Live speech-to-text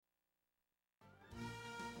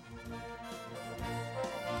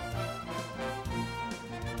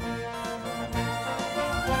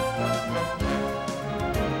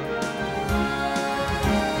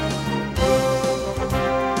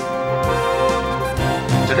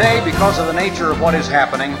Today, because of the nature of what is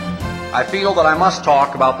happening, I feel that I must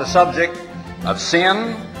talk about the subject of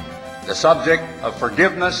sin, the subject of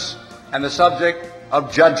forgiveness, and the subject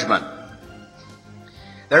of judgment.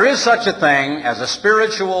 There is such a thing as a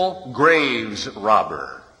spiritual graves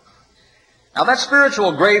robber. Now, that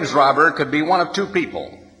spiritual graves robber could be one of two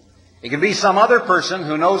people. He could be some other person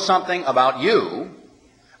who knows something about you,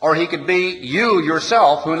 or he could be you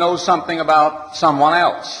yourself who knows something about someone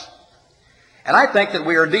else. And I think that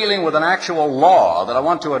we are dealing with an actual law that I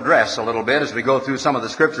want to address a little bit as we go through some of the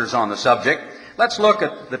scriptures on the subject. Let's look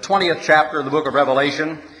at the 20th chapter of the book of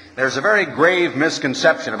Revelation. There's a very grave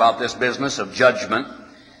misconception about this business of judgment.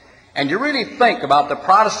 And you really think about the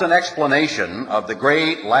Protestant explanation of the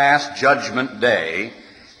great last judgment day,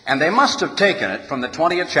 and they must have taken it from the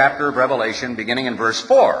 20th chapter of Revelation, beginning in verse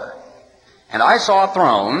 4. And I saw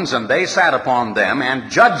thrones, and they sat upon them,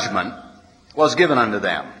 and judgment was given unto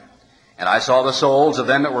them. And I saw the souls of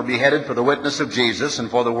them that were beheaded for the witness of Jesus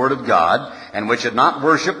and for the word of God, and which had not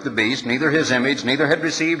worshipped the beast, neither his image, neither had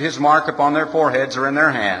received his mark upon their foreheads or in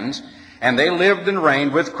their hands. And they lived and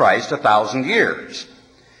reigned with Christ 1,000 years.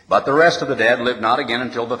 But the rest of the dead lived not again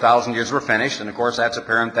until the 1,000 years were finished. And of course that's a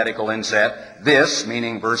parenthetical inset. This,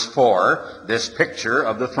 meaning verse 4, this picture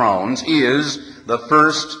of the thrones, is the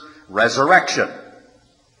first resurrection.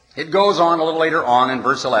 It goes on a little later on in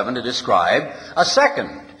verse 11 to describe a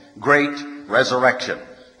second great resurrection.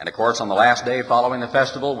 And of course, on the last day following the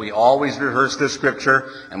festival, we always rehearse this scripture,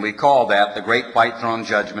 and we call that the Great White Throne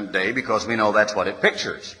Judgment Day because we know that's what it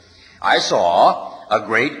pictures. I saw a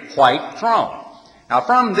great white throne. Now,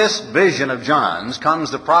 from this vision of John's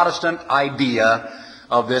comes the Protestant idea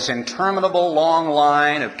of this interminable long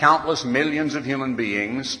line of countless millions of human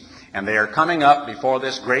beings, and they are coming up before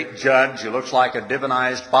this great judge who looks like a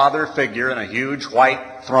divinized father figure in a huge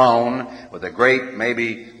white throne with a great,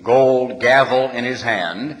 maybe gold gavel in his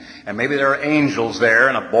hand. And maybe there are angels there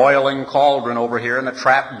and a boiling cauldron over here and a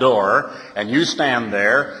trap door. And you stand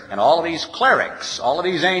there, and all of these clerics, all of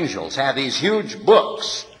these angels have these huge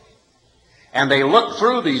books. And they look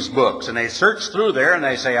through these books and they search through there and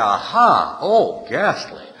they say, aha, oh,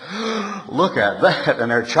 ghastly. Look at that. And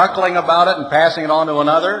they're chuckling about it and passing it on to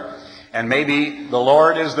another. And maybe the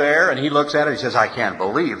Lord is there, and he looks at it, he says, I can't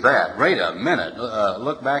believe that. Wait a minute.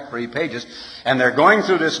 Look back 3 pages. And they're going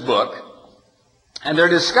through this book, and they're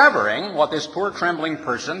discovering what this poor trembling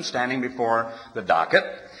person standing before the docket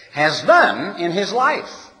has done in his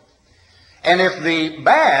life. And if the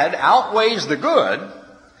bad outweighs the good,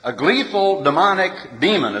 a gleeful demonic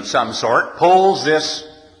demon of some sort pulls this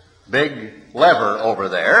big lever over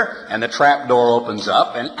there, and the trap door opens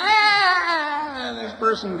up, and this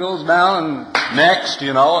person goes down, and next,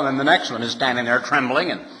 and then the next one is standing there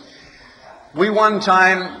trembling. And we one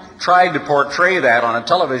time tried to portray that on a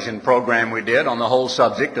television program we did on the whole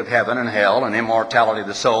subject of heaven and hell and immortality of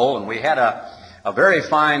the soul, and we had a very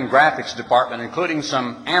fine graphics department, including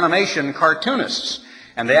some animation cartoonists,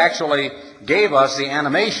 and they actually gave us the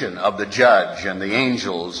animation of the judge and the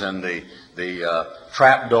angels and the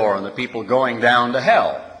trap door and the people going down to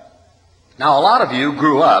hell. Now, a lot of you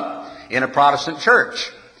grew up in a Protestant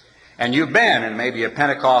church, and you've been in maybe a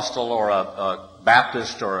Pentecostal or a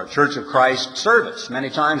Baptist or a Church of Christ service many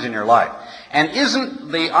times in your life. And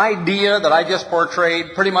isn't the idea that I just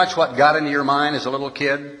portrayed pretty much what got into your mind as a little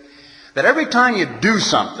kid? That every time you do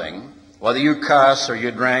something, whether you cuss or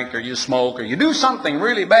you drink or you smoke or you do something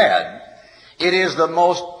really bad, it is the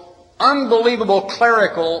most unbelievable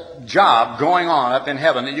clerical job going on up in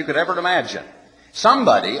heaven that you could ever imagine.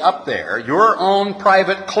 Somebody up there, your own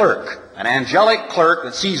private clerk, an angelic clerk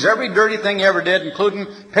that sees every dirty thing you ever did, including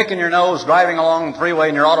picking your nose, driving along the freeway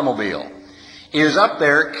in your automobile, is up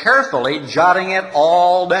there carefully jotting it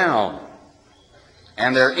all down.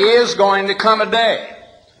 And there is going to come a day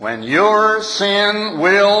when your sin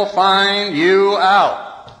will find you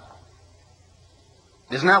out.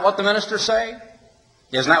 Isn't that what the ministers say?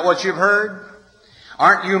 Isn't that what you've heard?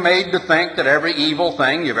 Aren't you made to think that every evil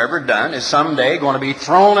thing you've ever done is someday going to be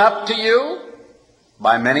thrown up to you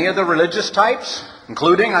by many of the religious types,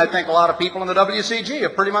 including, I think, a lot of people in the WCG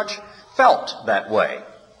have pretty much felt that way.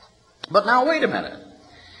 But now, wait a minute.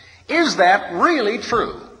 Is that really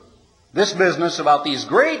true? This business about these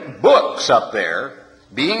great books up there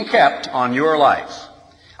being kept on your life.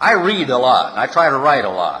 I read a lot, and I try to write a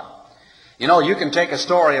lot. You can take a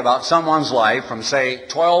story about someone's life from, say,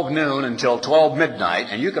 12 noon until 12 midnight,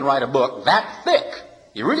 and you can write a book that thick.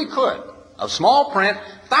 You really could. Of small print,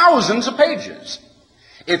 thousands of pages.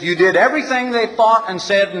 If you did everything they thought and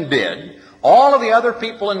said and did, all of the other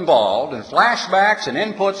people involved, and flashbacks and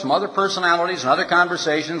inputs from other personalities and other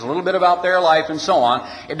conversations, a little bit about their life and so on,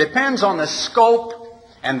 it depends on the scope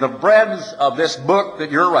and the breadth of this book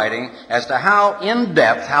that you're writing as to how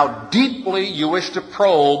in-depth, how deeply you wish to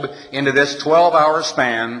probe into this 12-hour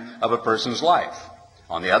span of a person's life.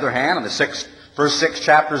 On the other hand, in the first 6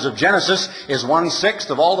 chapters of Genesis is 1/6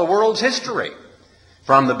 of all the world's history,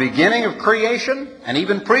 from the beginning of creation and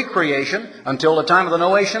even pre-creation until the time of the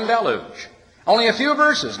Noachian deluge. Only a few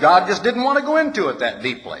verses. God just didn't want to go into it that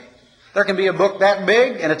deeply. There can be a book that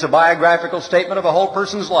big, and it's a biographical statement of a whole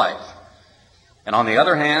person's life. And on the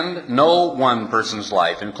other hand, no one person's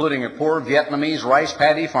life, including a poor Vietnamese rice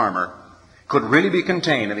paddy farmer, could really be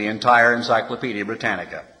contained in the entire Encyclopedia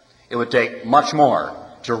Britannica. It would take much more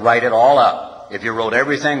to write it all up if you wrote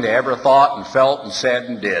everything they ever thought and felt and said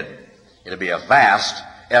and did. It would be a vast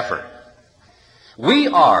effort. We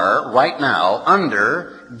are, right now,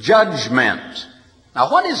 under judgment. Now,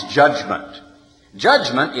 what is judgment?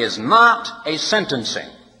 Judgment is not a sentencing.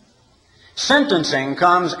 Sentencing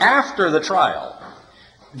comes after the trial.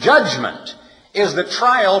 Judgment is the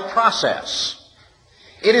trial process.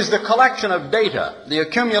 It is the collection of data, the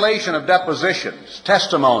accumulation of depositions,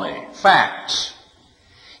 testimony, facts.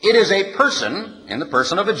 It is a person, in the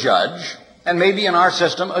person of a judge, and maybe in our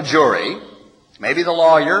system a jury, maybe the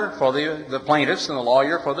lawyer for the plaintiffs and the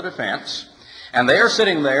lawyer for the defense, and they are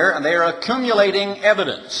sitting there and they are accumulating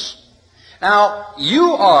evidence. Now,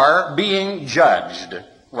 you are being judged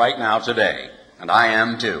right now today, and I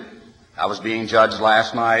am too. I was being judged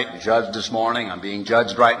last night, judged this morning. I'm being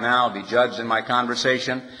judged right now. I'll be judged in my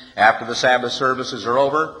conversation after the Sabbath services are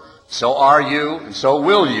over. So are you, and so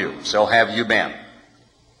will you. So have you been.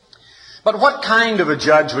 But what kind of a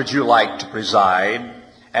judge would you like to preside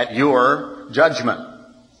at your judgment?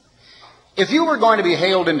 If you were going to be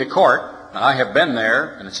hailed into court, and I have been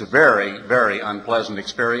there, and it's a very, very unpleasant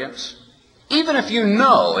experience, even if you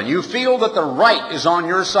know and you feel that the right is on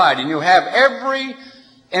your side and you have every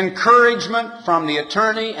encouragement from the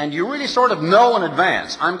attorney and you really sort of know in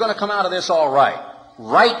advance, I'm going to come out of this all right.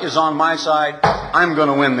 Right is on my side. I'm going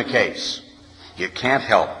to win the case. You can't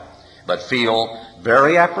help but feel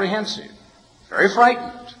very apprehensive, very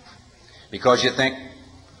frightened, because you think,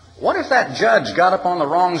 what if that judge got up on the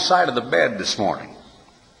wrong side of the bed this morning?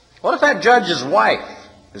 What if that judge's wife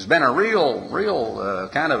has been a real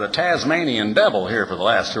kind of a Tasmanian devil here for the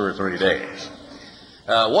last 2 or 3 days?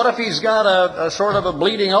 What if he's got a sort of a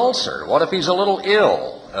bleeding ulcer? What if he's a little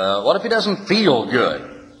ill? What if he doesn't feel good?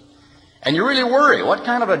 And you really worry, what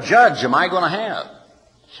kind of a judge am I going to have?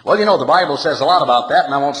 Well, you know, the Bible says a lot about that,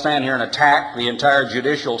 and I won't stand here and attack the entire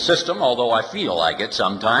judicial system, although I feel like it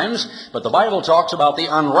sometimes. But the Bible talks about the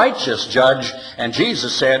unrighteous judge, and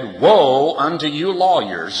Jesus said, "Woe unto you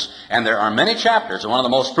lawyers." And there are many chapters, and one of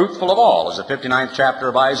the most fruitful of all is the 59th chapter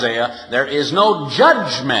of Isaiah. There is no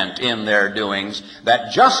judgment in their doings.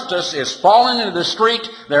 That justice is fallen into the street.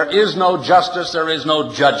 There is no justice. There is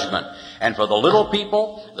no judgment. And for the little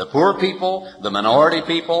people, the poor people, the minority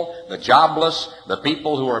people, the jobless, the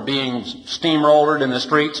people who are being steamrolled in the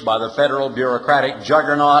streets by the federal bureaucratic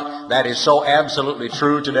juggernaut, that is so absolutely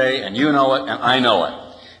true today, and you know it, and I know it.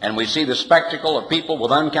 And we see the spectacle of people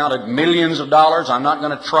with uncounted millions of dollars. I'm not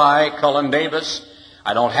going to try Cullen Davis.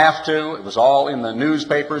 I don't have to. It was all in the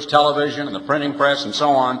newspapers, television, and the printing press, and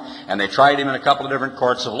so on, and they tried him in a couple of different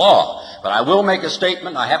courts of law. But I will make a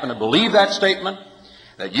statement. I happen to believe that statement,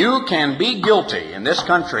 that you can be guilty in this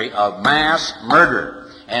country of mass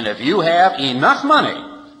murder. And if you have enough money,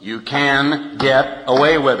 you can get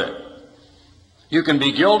away with it. You can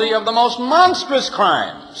be guilty of the most monstrous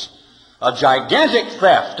crimes, of gigantic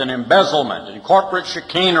theft and embezzlement and corporate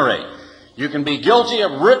chicanery. You can be guilty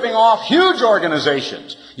of ripping off huge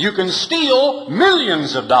organizations. You can steal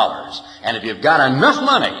millions of dollars. And if you've got enough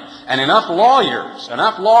money and enough lawyers,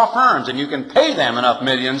 enough law firms, and you can pay them enough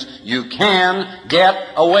millions, you can get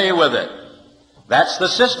away with it. That's the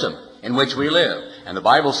system in which we live. And the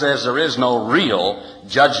Bible says there is no real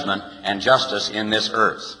judgment and justice in this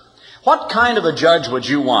earth. What kind of a judge would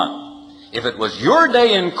you want if it was your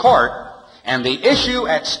day in court and the issue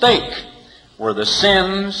at stake were the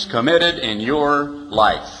sins committed in your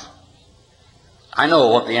life? I know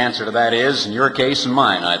what the answer to that is in your case and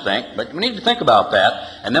mine, I think, but we need to think about that,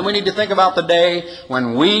 and then we need to think about the day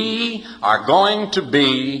when we are going to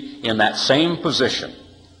be in that same position,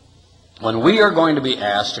 when we are going to be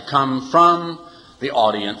asked to come from the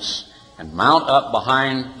audience and mount up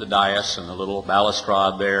behind the dais and the little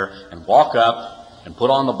balustrade there and walk up and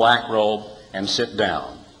put on the black robe and sit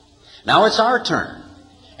down. Now it's our turn,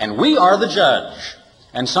 and we are the judge,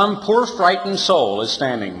 and some poor frightened soul is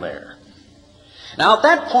standing there. Now, at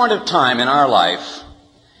that point of time in our life,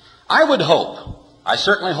 I would hope, I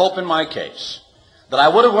certainly hope in my case, that I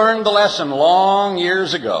would have learned the lesson long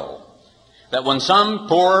years ago that when some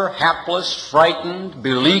poor, hapless, frightened,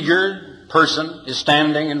 beleaguered person is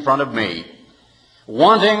standing in front of me,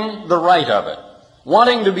 wanting the right of it,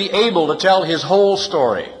 wanting to be able to tell his whole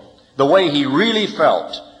story, the way he really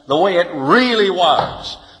felt, the way it really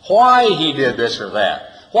was, why he did this or that,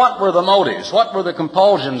 what were the motives, what were the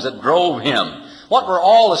compulsions that drove him, what were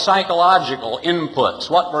all the psychological inputs,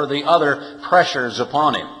 what were the other pressures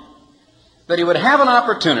upon him, that he would have an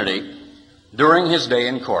opportunity during his day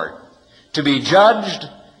in court to be judged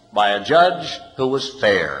by a judge who was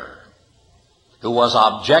fair, who was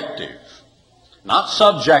objective, not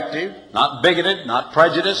subjective, not bigoted, not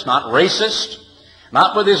prejudiced, not racist,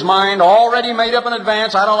 not with his mind already made up in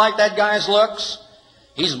advance. I don't like that guy's looks.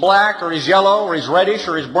 He's black or he's yellow or he's reddish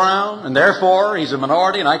or he's brown, and therefore he's a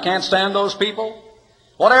minority and I can't stand those people.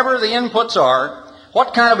 Whatever the inputs are,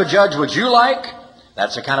 what kind of a judge would you like?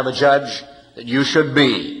 That's the kind of a judge that you should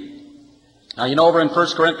be. Now, you know, over in 1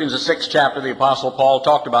 Corinthians, the 6th chapter, the Apostle Paul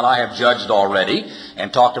talked about, I have judged already,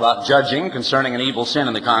 and talked about judging concerning an evil sin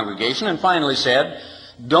in the congregation, and finally said,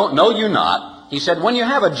 know you not, he said, when you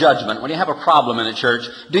have a judgment, when you have a problem in the church,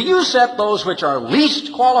 do you set those which are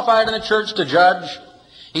least qualified in the church to judge?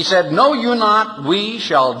 He said, know you not, we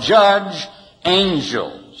shall judge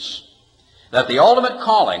angels. That the ultimate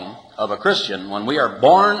calling of a Christian, when we are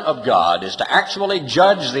born of God, is to actually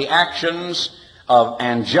judge the actions of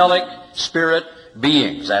angelic spirit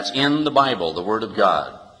beings. That's in the Bible, the Word of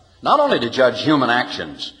God. Not only to judge human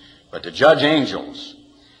actions, but to judge angels.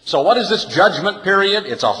 So what is this judgment period?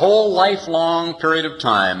 It's a whole lifelong period of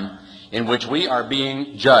time in which we are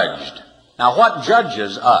being judged. Now, what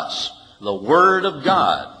judges us? The Word of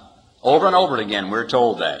God. Over and over again we're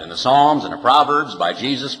told that in the Psalms and the Proverbs by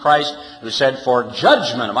Jesus Christ, who said, for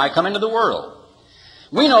judgment am I come into the world.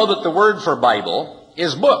 We know that the word for Bible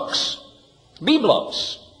is books,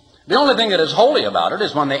 biblos. The only thing that is holy about it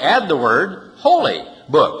is when they add the word holy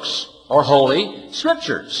books or holy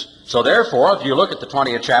scriptures. So therefore, if you look at the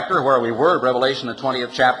 20th chapter where we were, Revelation the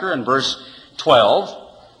 20th chapter and verse 12,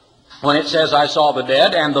 when it says, I saw the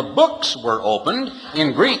dead and the books were opened,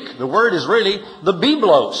 in Greek the word is really the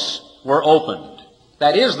biblos were opened.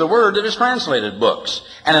 That is the word that is translated books.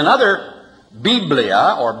 And another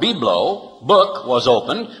biblia or biblo book was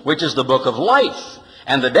opened, which is the book of life.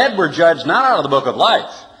 And the dead were judged not out of the book of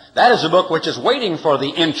life. That is a book which is waiting for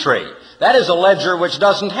the entry. That is a ledger which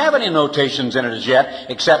doesn't have any notations in it as yet,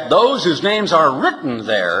 except those whose names are written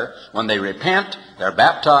there when they repent, they're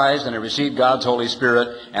baptized, and they receive God's Holy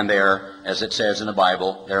Spirit, and they're, as it says in the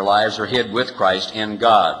Bible, their lives are hid with Christ in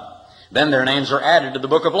God. Then their names are added to the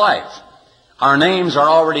book of life. Our names are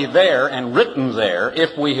already there and written there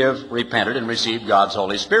if we have repented and received God's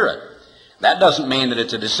Holy Spirit. That doesn't mean that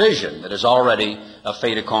it's a decision that is already a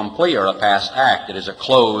fait accompli or a past act. It is a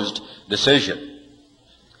closed decision.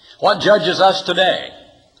 What judges us today?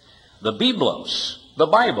 The biblos, the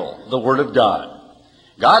Bible, the Word of God.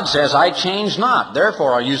 God says, I change not,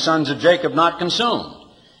 therefore are you sons of Jacob not consumed.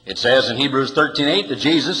 It says in Hebrews 13:8 that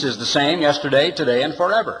Jesus is the same yesterday, today, and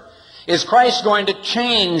forever. Is Christ going to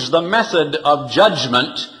change the method of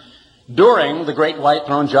judgment during the great white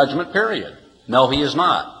throne judgment period? No, he is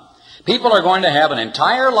not. People are going to have an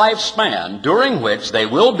entire lifespan during which they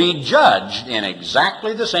will be judged in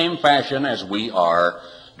exactly the same fashion as we are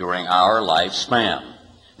during our lifespan.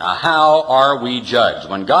 Now, how are we judged?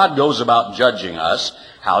 When God goes about judging us,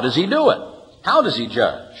 how does he do it? How does he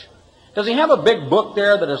judge? Does he have a big book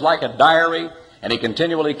there that is like a diary, and he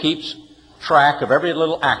continually keeps track of every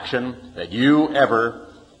little action that you ever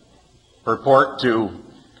purport to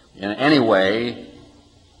in any way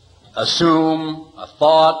assume, a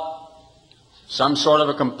thought, some sort of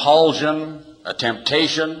a compulsion, a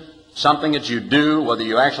temptation, something that you do, whether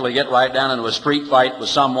you actually get right down into a street fight with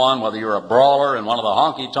someone, whether you're a brawler in one of the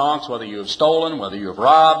honky-tonks, whether you have stolen, whether you have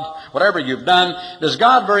robbed, whatever you've done, does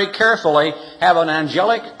God very carefully have an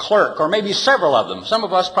angelic clerk, or maybe several of them? Some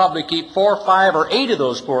of us probably keep 4, 5, or 8 of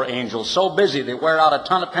those poor angels so busy they wear out a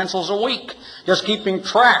ton of pencils a week, just keeping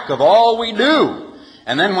track of all we do.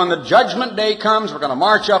 And then when the judgment day comes, we're going to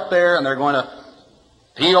march up there and they're going to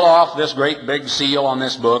peel off this great big seal on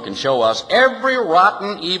this book and show us every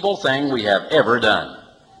rotten, evil thing we have ever done.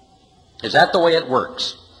 Is that the way it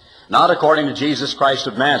works? Not according to Jesus Christ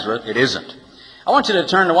of Nazareth. It isn't. I want you to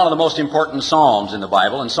turn to one of the most important Psalms in the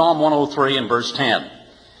Bible, in Psalm 103 and verse 10.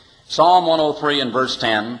 Psalm 103 and verse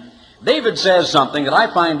 10. David says something that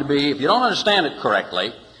I find to be, if you don't understand it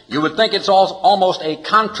correctly, you would think it's almost a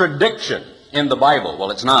contradiction in the Bible.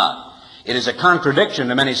 Well, it's not. It is a contradiction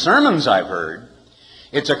to many sermons I've heard.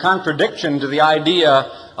 It's a contradiction to the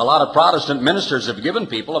idea a lot of Protestant ministers have given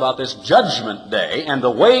people about this judgment day and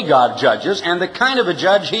the way God judges and the kind of a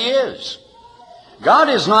judge he is. God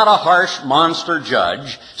is not a harsh monster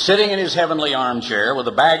judge sitting in his heavenly armchair with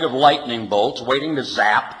a bag of lightning bolts waiting to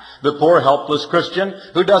zap the poor helpless Christian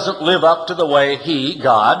who doesn't live up to the way he,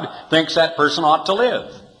 God, thinks that person ought to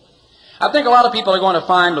live. I think a lot of people are going to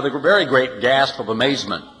find with a very great gasp of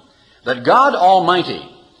amazement that God Almighty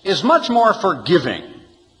is much more forgiving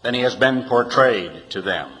than he has been portrayed to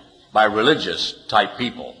them by religious type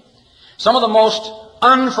people. Some of the most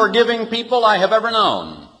unforgiving people I have ever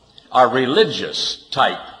known are religious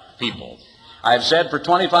type people. I've said for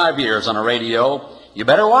 25 years on a radio, you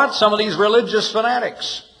better watch some of these religious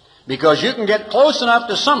fanatics, because you can get close enough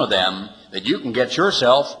to some of them that you can get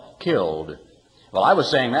yourself killed. Well, I was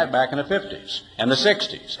saying that back in the 50s and the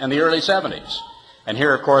 60s and the early 70s. And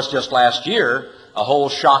here, of course, just last year, a whole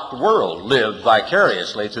shocked world lived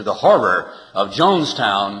vicariously through the horror of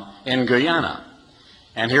Jonestown in Guyana.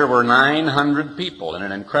 And here were 900 people in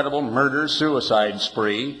an incredible murder-suicide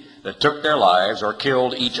spree that took their lives or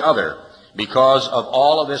killed each other because of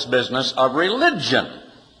all of this business of religion,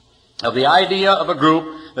 of the idea of a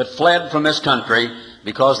group that fled from this country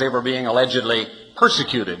because they were being allegedly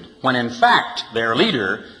persecuted, when in fact their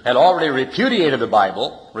leader had already repudiated the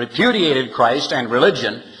Bible, repudiated Christ and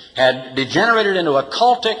religion, had degenerated into a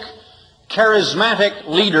cultic, charismatic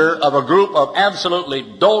leader of a group of absolutely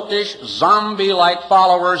doltish, zombie-like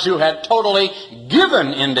followers who had totally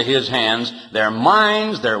given into his hands their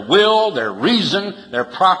minds, their will, their reason, their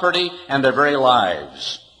property, and their very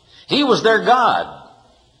lives. He was their God.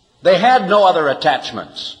 They had no other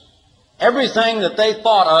attachments. Everything that they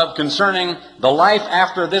thought of concerning the life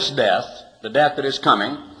after this death, the death that is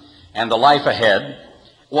coming, and the life ahead,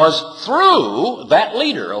 was through that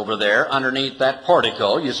leader over there underneath that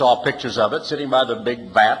portico. You saw pictures of it sitting by the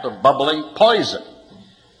big vat of bubbling poison.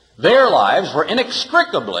 Their lives were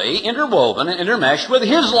inextricably interwoven and intermeshed with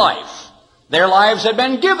his life. Their lives had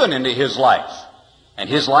been given into his life, and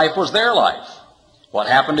his life was their life. What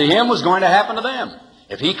happened to him was going to happen to them.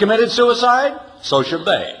 If he committed suicide, so should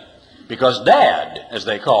they, because Dad, as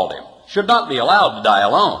they called him, should not be allowed to die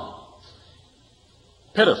alone.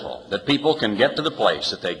 Pitiful that people can get to the place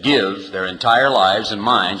that they give their entire lives and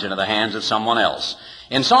minds into the hands of someone else.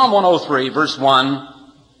 In Psalm 103, verse 1,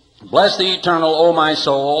 "Bless the Eternal, O my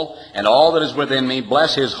soul, and all that is within me.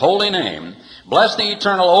 Bless his holy name. Bless the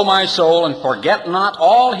Eternal, O my soul, and forget not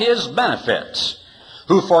all his benefits,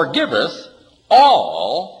 who forgiveth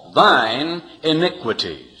all thine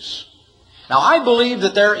iniquities." Now, I believe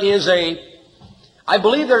that there's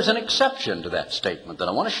an exception to that statement that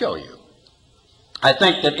I want to show you. I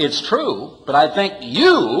think that it's true, but I think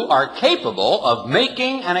you are capable of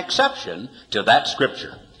making an exception to that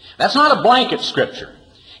Scripture. That's not a blanket Scripture.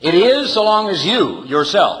 It is so long as you,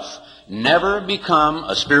 yourself, never become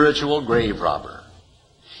a spiritual grave robber.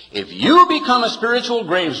 If you become a spiritual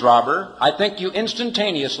grave robber, I think you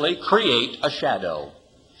instantaneously create a shadow.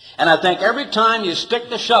 And I think every time you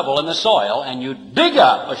stick the shovel in the soil and you dig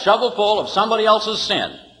up a shovelful of somebody else's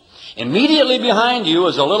sin, immediately behind you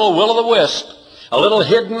is a little will-o'-the-wisp, a little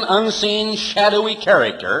hidden, unseen, shadowy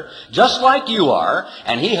character, just like you are,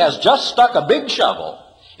 and he has just stuck a big shovel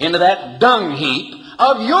into that dung heap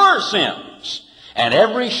of your sins. And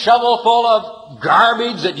every shovelful of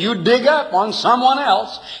garbage that you dig up on someone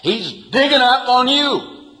else, he's digging up on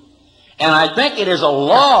you. And I think it is a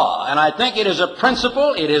law, and I think it is a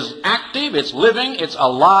principle. It is active, it's living, it's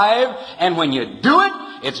alive, and when you do it,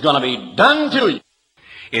 it's going to be done to you.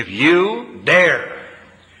 If you dare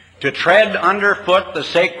to tread underfoot the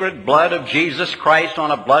sacred blood of Jesus Christ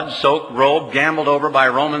on a blood-soaked robe gambled over by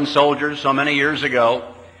Roman soldiers so many years ago,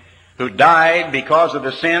 who died because of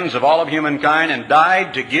the sins of all of humankind and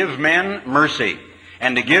died to give men mercy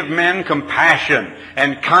and to give men compassion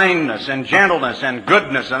and kindness and gentleness and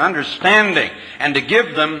goodness and understanding and to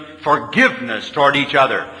give them forgiveness toward each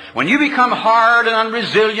other. When you become hard and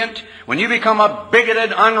unresilient, when you become a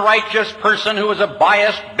bigoted, unrighteous person who is a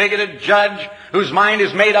biased, bigoted judge whose mind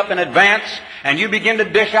is made up in advance, and you begin to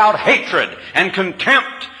dish out hatred and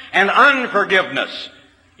contempt and unforgiveness,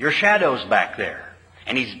 your shadow's back there.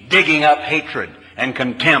 And he's digging up hatred and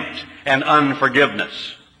contempt and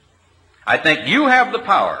unforgiveness. I think you have the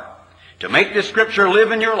power to make this Scripture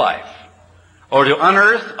live in your life, or to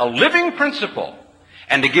unearth a living principle,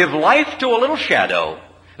 and to give life to a little shadow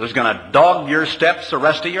who's going to dog your steps the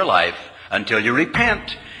rest of your life until you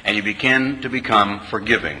repent and you begin to become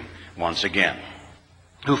forgiving once again.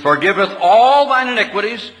 Who forgiveth all thine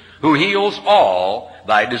iniquities, who heals all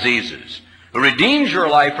thy diseases. who redeems your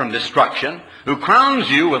life from destruction, who crowns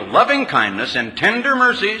you with loving kindness and tender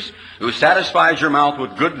mercies, who satisfies your mouth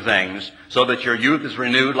with good things, so that your youth is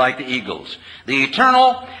renewed like the eagles. The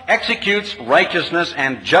Eternal executes righteousness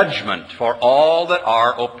and judgment for all that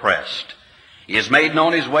are oppressed. He has made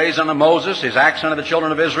known His ways unto Moses, His acts unto the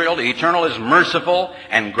children of Israel. The Eternal is merciful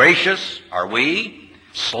and gracious, are we.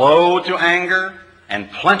 Slow to anger and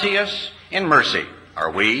plenteous in mercy,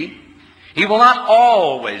 are we. He will not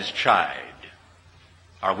always chide.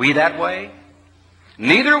 Are we that way?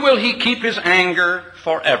 Neither will He keep His anger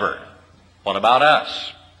forever. What about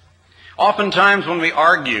us? Oftentimes when we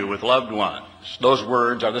argue with loved ones, those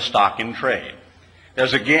words are the stock in trade.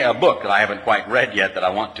 There's a book that I haven't quite read yet that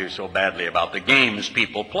I want to so badly about the games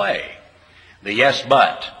people play. The yes,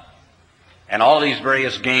 but. And all these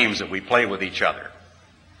various games that we play with each other.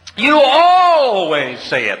 You always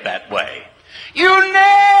say it that way. You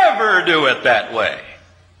never do it that way.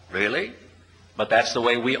 Really? But that's the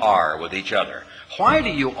way we are with each other. Why do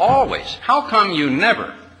you always? How come you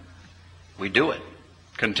never? We do it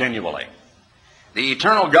continually. The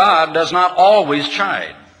eternal God does not always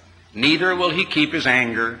chide. Neither will He keep His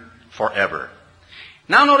anger forever.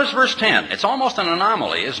 Now notice verse 10. It's almost an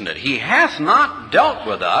anomaly, isn't it? He hath not dealt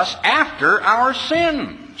with us after our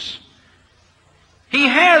sins. He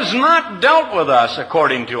has not dealt with us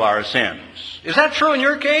according to our sins. Is that true in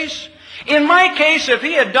your case? In my case, if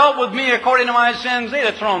He had dealt with me according to my sins, they'd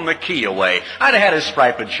have thrown the key away. I'd have had a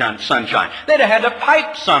striped sunshine. They'd have had to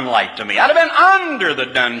pipe sunlight to me. I'd have been under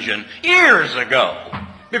the dungeon years ago.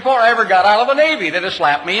 Before I ever got out of the Navy, they'd have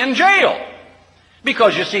slapped me in jail.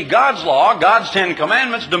 Because you see, God's law, God's 10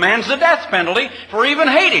 Commandments, demands the death penalty for even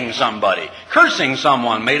hating somebody, cursing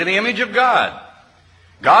someone made in the image of God.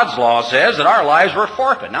 God's law says that our lives were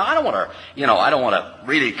forfeit. Now, I don't want to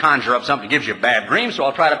really conjure up something that gives you bad dreams, so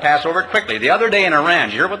I'll try to pass over it quickly. The other day in Iran,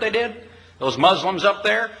 did you hear what they did? Those Muslims up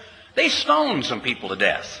there? They stoned some people to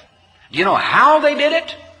death. Do you know how they did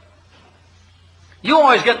it? You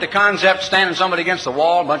always get the concept standing somebody against the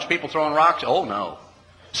wall, a bunch of people throwing rocks. Oh, no.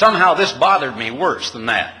 Somehow this bothered me worse than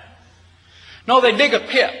that. No, they dig a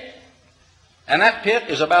pit, and that pit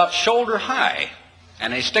is about shoulder high.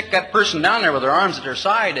 And they stick that person down there with their arms at their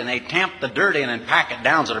side, and they tamp the dirt in and pack it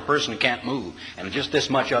down so the person can't move. And just this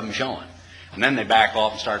much of them showing. And then they back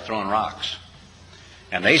off and start throwing rocks.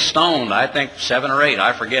 And they stoned, I think, 7 or 8,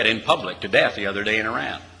 I forget, in public to death the other day in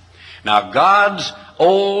Iran. Now, God's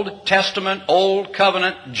Old Testament, Old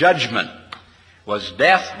Covenant judgment was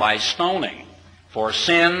death by stoning for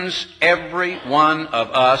sins every one of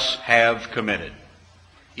us have committed.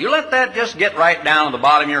 You let that just get right down to the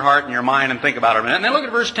bottom of your heart and your mind and think about it a minute. And then look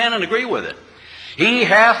at verse 10 and agree with it. He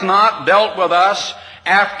hath not dealt with us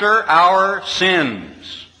after our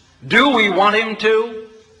sins. Do we want Him to?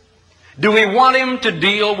 Do we want Him to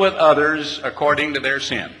deal with others according to their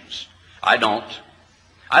sins? I don't.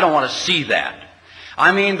 I don't want to see that.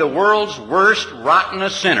 I mean, the world's worst,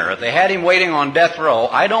 rottenest sinner, if they had him waiting on death row,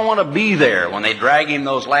 I don't want to be there when they drag him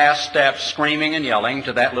those last steps screaming and yelling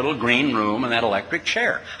to that little green room and that electric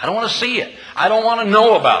chair. I don't want to see it. I don't want to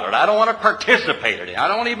know about it. I don't want to participate in it. I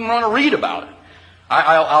don't even want to read about it.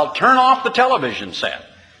 I'll turn off the television set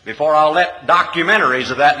before I'll let documentaries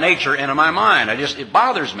of that nature into my mind. It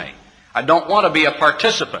bothers me. I don't want to be a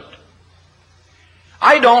participant.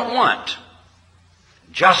 I don't want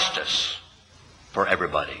justice for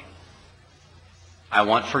everybody. I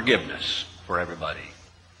want forgiveness for everybody.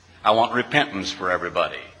 I want repentance for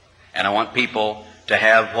everybody. And I want people to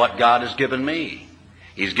have what God has given me.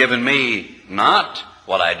 He's given me not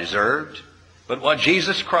what I deserved, but what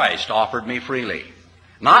Jesus Christ offered me freely.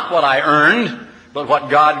 Not what I earned, but what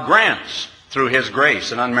God grants through His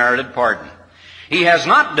grace and unmerited pardon. He has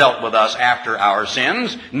not dealt with us after our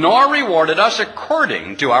sins, nor rewarded us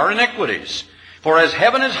according to our iniquities. For as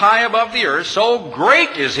heaven is high above the earth, so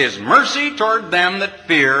great is His mercy toward them that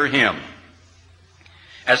fear Him.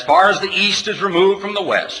 As far as the east is removed from the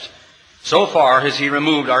west, so far has He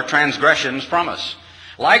removed our transgressions from us.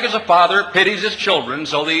 Like as a father pities his children,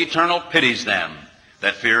 so the Eternal pities them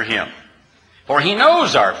that fear Him. For He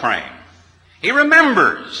knows our frame. He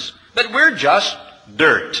remembers that we're just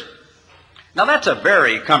dirt. Now that's a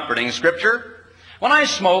very comforting scripture. When I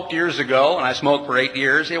smoked years ago, and I smoked for 8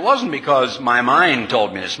 years, it wasn't because my mind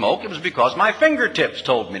told me to smoke. It was because my fingertips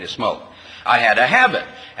told me to smoke. I had a habit,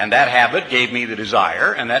 and that habit gave me the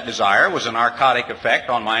desire, and that desire was a narcotic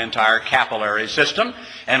effect on my entire capillary system.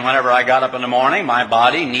 And whenever I got up in the morning, my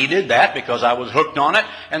body needed that because I was hooked on it.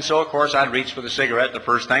 And so, of course, I'd reach for the cigarette the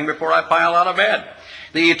first thing before I pile out of bed.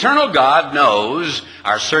 The eternal God knows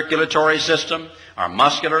our circulatory system, our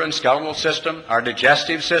muscular and skeletal system, our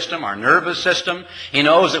digestive system, our nervous system. He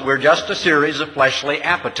knows that we're just a series of fleshly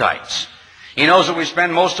appetites. He knows that we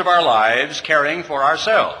spend most of our lives caring for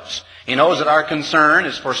ourselves. He knows that our concern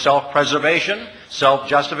is for self-preservation,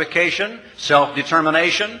 self-justification,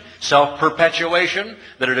 self-determination, self-perpetuation,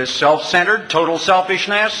 that it is self-centered, total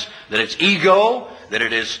selfishness, that it's ego, that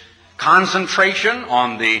it is concentration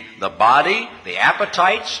on the body, the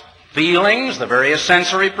appetites, feelings, the various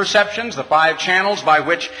sensory perceptions, the 5 channels by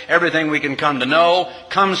which everything we can come to know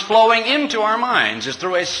comes flowing into our minds is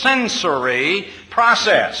through a sensory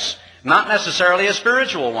process. Not necessarily a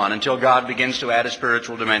spiritual one until God begins to add a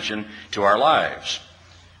spiritual dimension to our lives.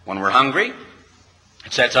 When we're hungry,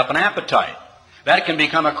 it sets up an appetite. That can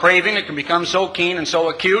become a craving. It can become so keen and so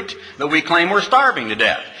acute that we claim we're starving to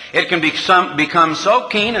death. It can become so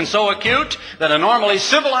keen and so acute that a normally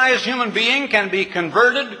civilized human being can be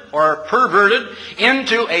converted or perverted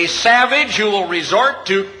into a savage who will resort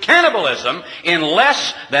to cannibalism in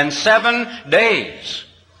less than 7 days.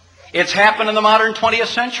 It's happened in the modern 20th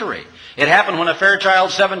century. It happened when a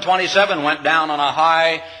Fairchild 727 went down on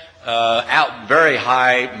a very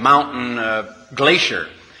high mountain glacier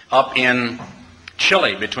up in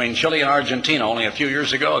Chile, between Chile and Argentina, only a few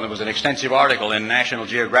years ago, and there was an extensive article in National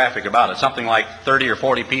Geographic about it. Something like 30 or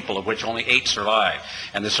 40 people, of which only 8 survived.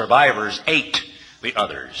 And the survivors ate the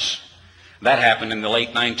others. That happened in the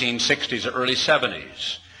late 1960s or early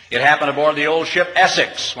 70s. It happened aboard the old ship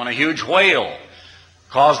Essex when a huge whale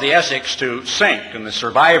caused the Essex to sink and the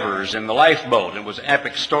survivors in the lifeboat. It was an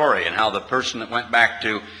epic story, and how the person that went back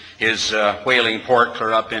to his whaling port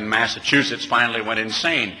clear up in Massachusetts finally went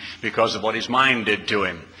insane because of what his mind did to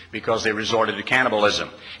him, because they resorted to cannibalism.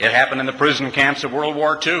 It happened in the prison camps of World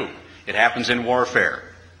War II. It happens in warfare.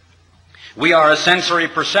 We are a sensory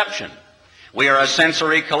perception. We are a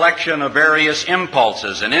sensory collection of various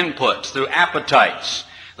impulses and inputs through appetites.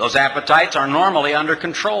 Those appetites are normally under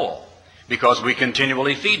control because we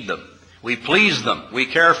continually feed them. We please them. We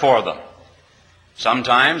care for them.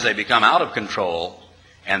 Sometimes they become out of control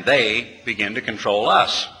and they begin to control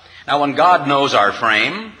us. Now, when God knows our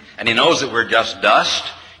frame and He knows that we're just dust,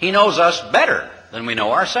 He knows us better than we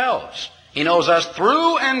know ourselves. He knows us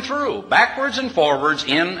through and through, backwards and forwards,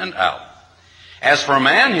 in and out. As for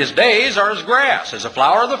man, his days are as grass, as a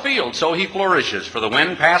flower of the field, so he flourishes. For the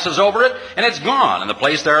wind passes over it, and it's gone, and the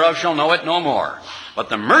place thereof shall know it no more. But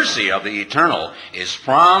the mercy of the Eternal is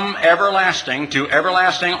from everlasting to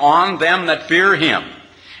everlasting on them that fear Him,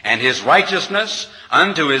 and His righteousness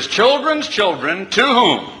unto His children's children, to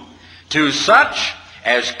whom? To such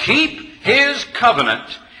as keep His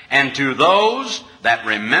covenant, and to those that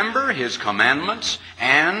remember His commandments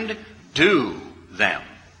and do them.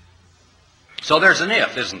 So there's an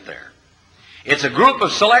if, isn't there? It's a group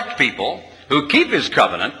of select people who keep His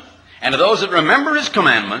covenant, and to those that remember His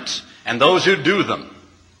commandments, and those who do them.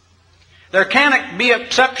 There can be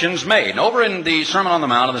exceptions made. Over in the Sermon on the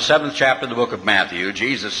Mount, in the 7th chapter of the book of Matthew,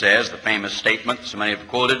 Jesus says, the famous statement so many have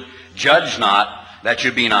quoted, "Judge not, that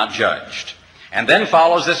you be not judged." And then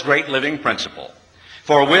follows this great living principle.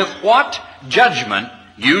 For with what judgment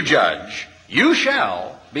you judge, you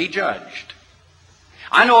shall be judged.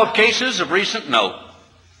 I know of cases of recent note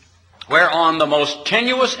where on the most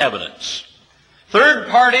tenuous evidence,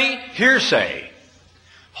 third-party hearsay,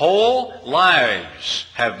 whole lives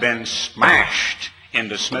have been smashed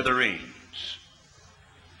into smithereens.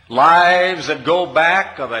 Lives that go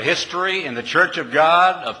back of a history in the Church of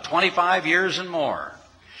God of 25 years and more.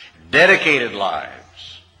 Dedicated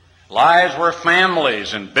lives. Lives where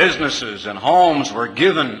families and businesses and homes were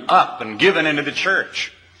given up and given into the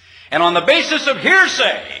church. And on the basis of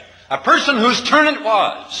hearsay, a person whose turn it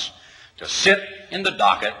was to sit in the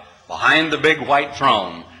docket behind the big white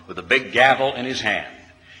throne with a big gavel in his hand,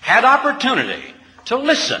 had opportunity to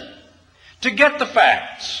listen, to get the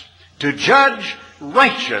facts, to judge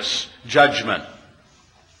righteous judgment.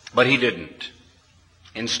 But he didn't.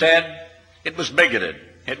 Instead, it was bigoted,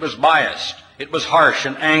 it was biased, it was harsh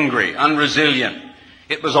and angry, unresilient.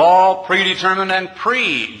 It was all predetermined and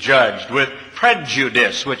prejudged with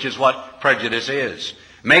prejudice, which is what prejudice is.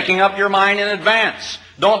 Making up your mind in advance.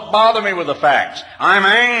 Don't bother me with the facts. I'm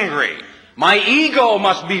angry. My ego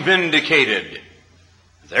must be vindicated.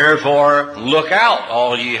 Therefore, look out,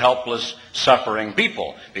 all ye helpless, suffering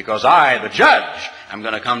people, because I, the judge, am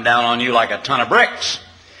going to come down on you like a ton of bricks.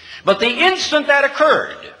 But the instant that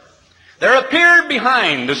occurred, there appeared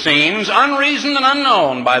behind the scenes, unreasoned and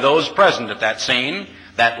unknown by those present at that scene,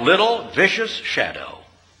 that little vicious shadow.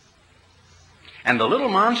 And the little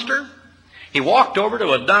monster, he walked over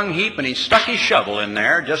to a dung heap and he stuck his shovel in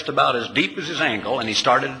there just about as deep as his ankle, and he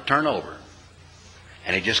started to turn over.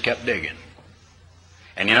 And he just kept digging.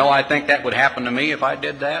 And you know, I think that would happen to me if I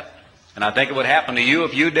did that. And I think it would happen to you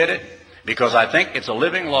if you did it, because I think it's a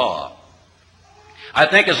living law. I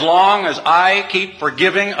think as long as I keep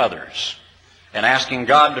forgiving others and asking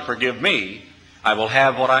God to forgive me, I will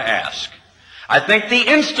have what I ask. I think the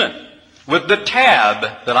instant with the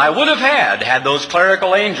tab that I would have had those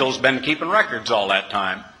clerical angels been keeping records all that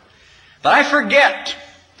time, that I forget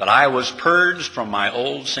that I was purged from my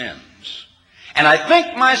old sins. And I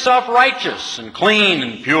think myself righteous and clean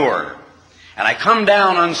and pure. And I come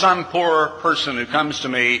down on some poor person who comes to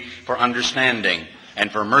me for understanding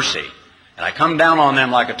and for mercy. And I come down on them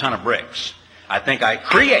like a ton of bricks. I think I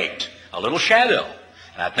create a little shadow.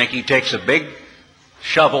 And I think he takes a big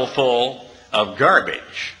shovel full of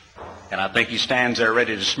garbage. And I think he stands there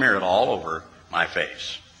ready to smear it all over my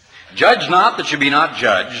face. Judge not that you be not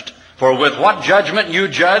judged, for with what judgment you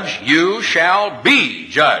judge, you shall be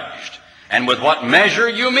judged. And with what measure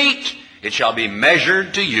you mete, it shall be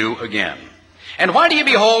measured to you again. And why do you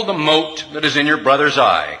behold the mote that is in your brother's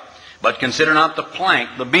eye, but consider not the plank,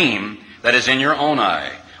 the beam, that is in your own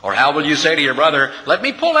eye? Or how will you say to your brother, let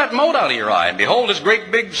me pull that mote out of your eye, and behold, this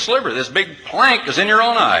great big sliver, this big plank is in your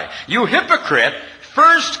own eye? You hypocrite,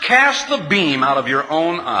 first cast the beam out of your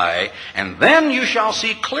own eye, and then you shall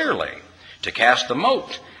see clearly to cast the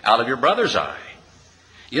mote out of your brother's eye.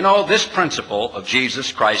 You know, this principle of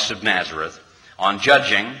Jesus Christ of Nazareth on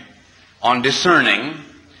judging, on discerning,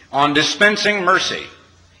 on dispensing mercy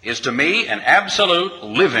is to me an absolute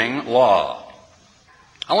living law.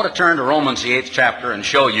 I want to turn to Romans, the 8th chapter, and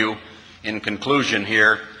show you, in conclusion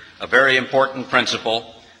here, a very important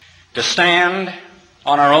principle. To stand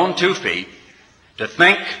on our own 2 feet, to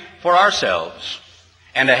think for ourselves,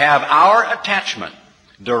 and to have our attachment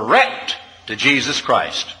direct to Jesus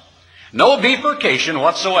Christ. No bifurcation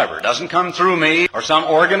whatsoever. It doesn't come through me or some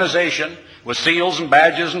organization with seals and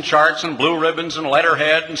badges and charts and blue ribbons and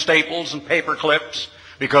letterhead and staples and paper clips,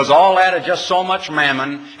 because all that is just so much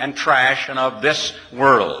mammon and trash and of this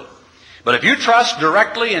world. But if you trust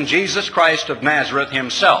directly in Jesus Christ of Nazareth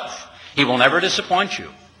himself, he will never disappoint you.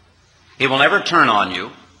 He will never turn on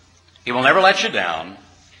you. He will never let you down.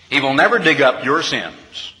 He will never dig up your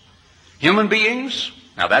sins. Human beings,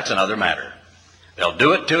 now that's another matter. They'll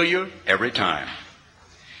do it to you every time.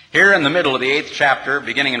 Here in the middle of the 8th chapter,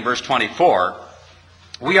 beginning in verse 24,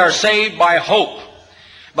 we are saved by hope.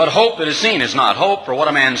 But hope that is seen is not hope, for what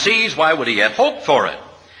a man sees, why would he yet hope for it?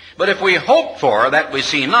 But if we hope for that we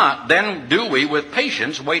see not, then do we with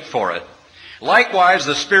patience wait for it. Likewise,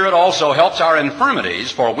 the Spirit also helps our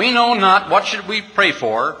infirmities, for we know not what should we pray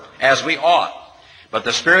for as we ought. But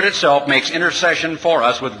the Spirit itself makes intercession for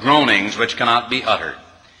us with groanings which cannot be uttered.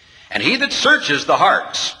 And he that searches the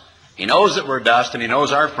hearts, he knows that we're dust and he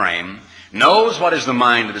knows our frame, knows what is the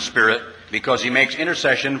mind of the Spirit, because he makes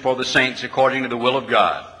intercession for the saints according to the will of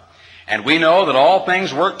God. And we know that all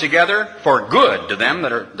things work together for good to them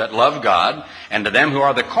that love God, and to them who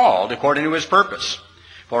are the called according to his purpose.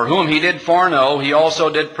 For whom he did foreknow, he also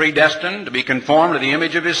did predestine to be conformed to the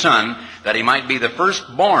image of his Son, that he might be the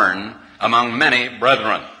firstborn among many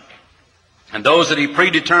brethren. And those that he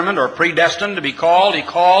predetermined or predestined to be called, he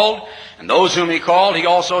called. And those whom he called, he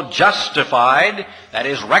also justified, that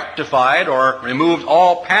is, rectified or removed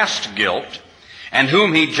all past guilt. And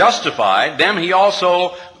whom he justified, them he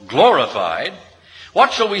also glorified.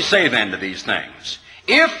 What shall we say then to these things?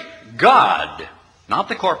 If God, not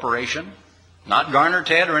the corporation, not Garner,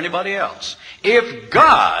 Ted, or anybody else, if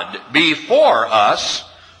God be for us,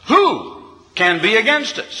 who can be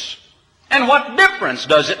against us? And what difference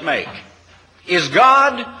does it make? Is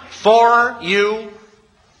God for you?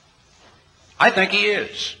 I think he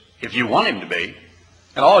is, if you want him to be.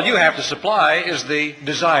 And all you have to supply is the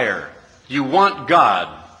desire. You want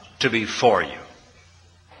God to be for you.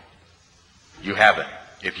 You have it,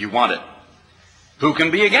 if you want it. Who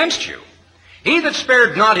can be against you? He that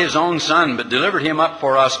spared not his own Son, but delivered him up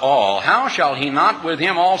for us all, how shall he not with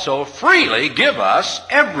him also freely give us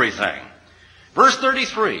everything? Verse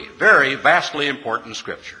 33, very vastly important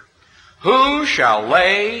scripture. Who shall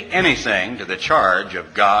lay anything to the charge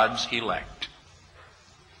of God's elect?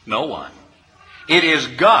 No one. It is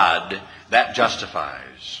God that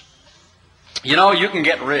justifies. You know, you can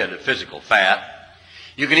get rid of physical fat.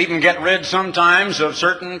 You can even get rid sometimes of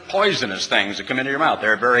certain poisonous things that come into your mouth.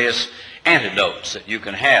 There are various antidotes that you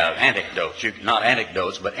can have. Antidotes. Not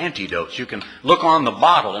anecdotes, but antidotes. You can look on the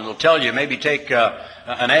bottle and it'll tell you maybe take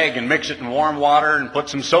an egg and mix it in warm water and put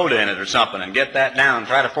some soda in it or something and get that down.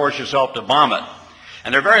 Try to force yourself to vomit.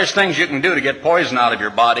 And there are various things you can do to get poison out of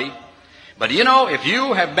your body. But you know, if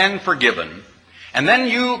you have been forgiven, and then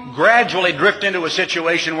you gradually drift into a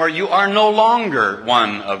situation where you are no longer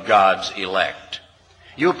one of God's elect,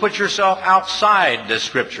 You put yourself outside this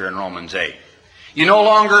scripture in Romans 8. You no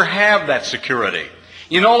longer have that security.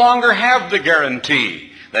 You no longer have the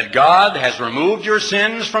guarantee that God has removed your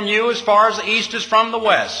sins from you as far as the east is from the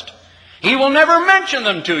west. He will never mention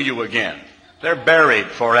them to you again. They're buried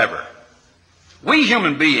forever. We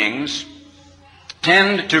human beings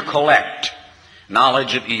tend to collect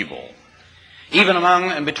knowledge of evil. Even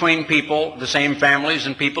among and between people, the same families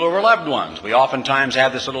and people who are loved ones. We oftentimes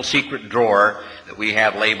have this little secret drawer that we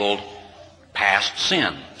have labeled past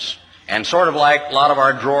sins. And sort of like a lot of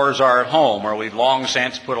our drawers are at home, where we've long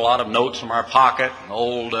since put a lot of notes from our pocket, and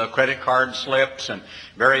old credit card slips, and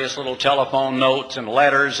various little telephone notes, and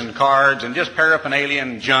letters, and cards, and just paraphernalia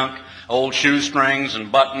and junk, old shoestrings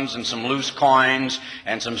and buttons and some loose coins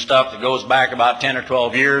and some stuff that goes back about 10 or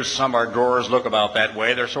 12 years. Some of our drawers look about that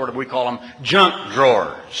way. They're sort of, we call them junk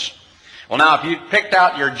drawers. Well, now, if you picked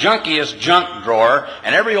out your junkiest junk drawer,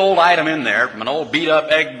 and every old item in there, from an old beat-up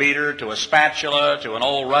egg beater to a spatula to an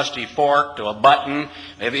old rusty fork to a button,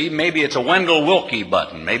 maybe it's a Wendell Willkie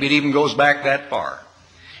button. Maybe it even goes back that far.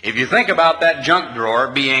 If you think about that junk drawer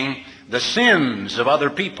being the sins of other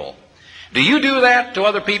people, do you do that to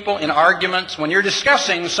other people in arguments? When you're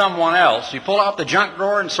discussing someone else, you pull out the junk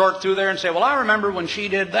drawer and sort through there and say, well, I remember when she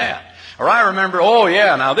did that. Or I remember, oh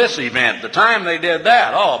yeah, now this event, the time they did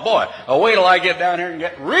that, oh boy, wait till I get down here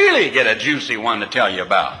and really get a juicy one to tell you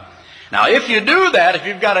about. Now if you do that, if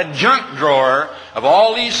you've got a junk drawer of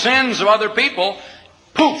all these sins of other people,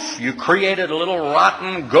 poof, you created a little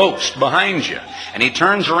rotten ghost behind you. And he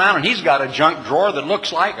turns around and he's got a junk drawer that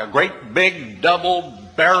looks like a great big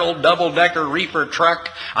double-barrel, double-decker reefer truck.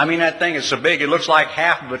 I mean, that thing is so big it looks like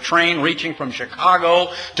half of a train reaching from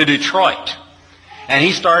Chicago to Detroit. And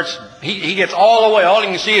he gets all the way, all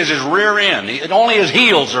you can see is his rear end. Only his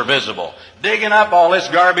heels are visible, digging up all this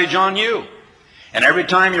garbage on you. And every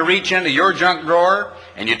time you reach into your junk drawer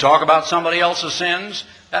and you talk about somebody else's sins,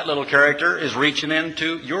 that little character is reaching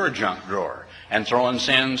into your junk drawer and throwing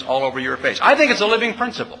sins all over your face. I think it's a living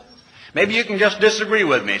principle. Maybe you can just disagree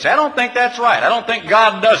with me. Say, I don't think that's right. I don't think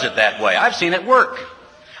God does it that way. I've seen it work.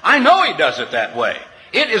 I know He does it that way.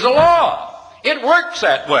 It is a law. It works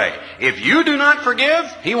that way. If you do not forgive,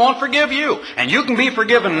 He won't forgive you. And you can be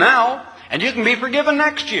forgiven now, and you can be forgiven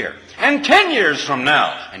next year, and 10 years from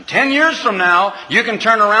now. And 10 years from now, you can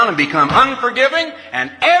turn around and become unforgiving,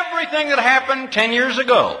 and everything that happened 10 years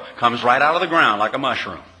ago comes right out of the ground like a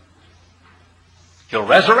mushroom. He'll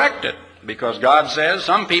resurrect it, because God says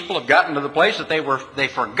some people have gotten to the place that they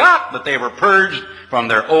forgot that they were purged from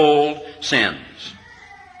their old sins.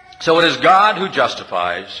 So it is God who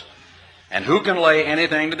justifies, and who can lay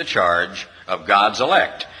anything to the charge of God's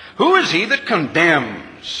elect? Who is he that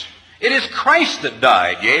condemns? It is Christ that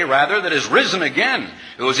died, yea, rather, that is risen again,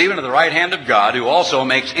 who is even at the right hand of God, who also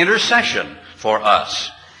makes intercession for us.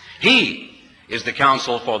 He is the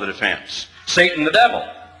counsel for the defense. Satan the devil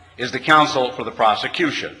is the counsel for the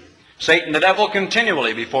prosecution. Satan the devil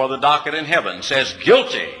continually before the docket in heaven says,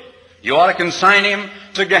 guilty. You ought to consign him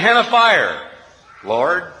to Gehenna fire.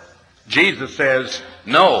 Lord, Jesus says,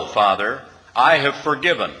 no, Father, I have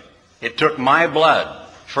forgiven. It took my blood.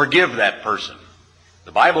 Forgive that person.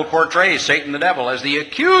 The Bible portrays Satan the devil as the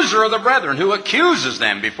accuser of the brethren who accuses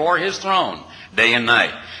them before his throne day and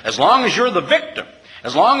night. As long as you're the victim,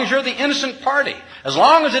 as long as you're the innocent party, as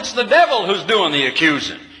long as it's the devil who's doing the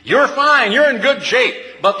accusing, you're fine, you're in good shape.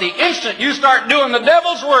 But the instant you start doing the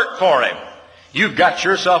devil's work for him, you've got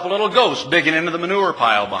yourself a little ghost digging into the manure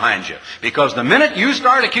pile behind you. Because the minute you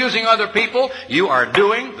start accusing other people, you are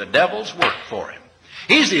doing the devil's work for him.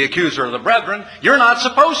 He's the accuser of the brethren. You're not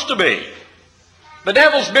supposed to be. The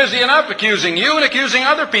devil's busy enough accusing you and accusing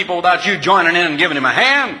other people without you joining in and giving him a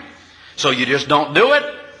hand. So you just don't do it.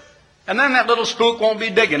 And then that little spook won't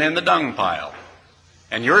be digging in the dung pile.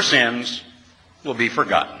 And your sins will be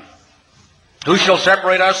forgotten. Who shall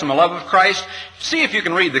separate us from the love of Christ? See if you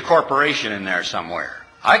can read the corporation in there somewhere.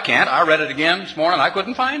 I can't. I read it again this morning. I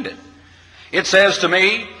couldn't find it. It says to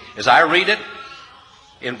me, as I read it,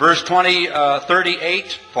 in verse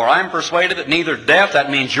 38, for I'm persuaded that neither death,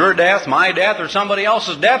 that means your death, my death, or somebody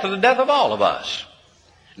else's death, or the death of all of us,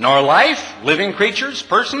 nor life, living creatures,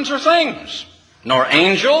 persons, or things, nor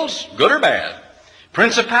angels, good or bad,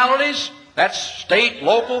 principalities, that's state,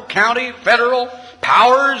 local, county, federal,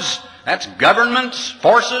 powers, that's governments,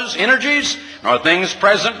 forces, energies, nor things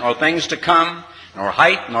present, nor things to come, nor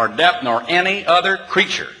height, nor depth, nor any other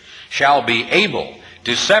creature shall be able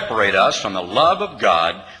to separate us from the love of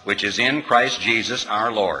God which is in Christ Jesus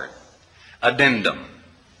our Lord. Addendum.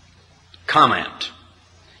 Comment.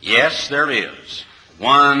 Yes, there is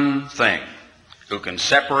one thing who can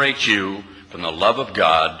separate you from the love of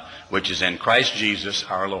God which is in Christ Jesus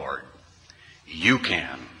our Lord. You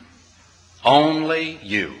can. Only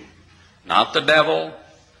you. Not the devil,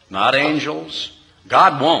 not angels.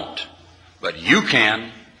 God won't. But you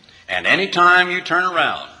can. And any time you turn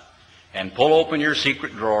around and pull open your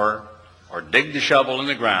secret drawer or dig the shovel in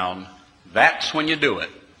the ground, that's when you do it.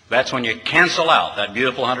 That's when you cancel out that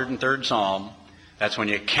beautiful 103rd Psalm. That's when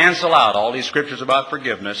you cancel out all these scriptures about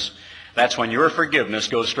forgiveness. That's when your forgiveness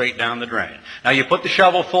goes straight down the drain. Now you put the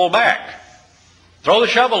shovel full back. Throw the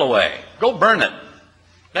shovel away. Go burn it.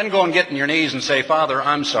 Then go and get on your knees and say, Father,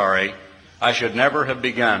 I'm sorry. I should never have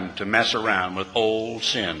begun to mess around with old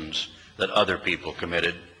sins that other people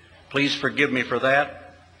committed. Please forgive me for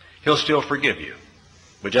that. He'll still forgive you.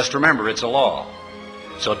 But just remember, it's a law.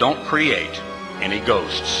 So don't create any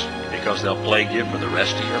ghosts, because they'll plague you for the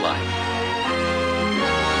rest of your life.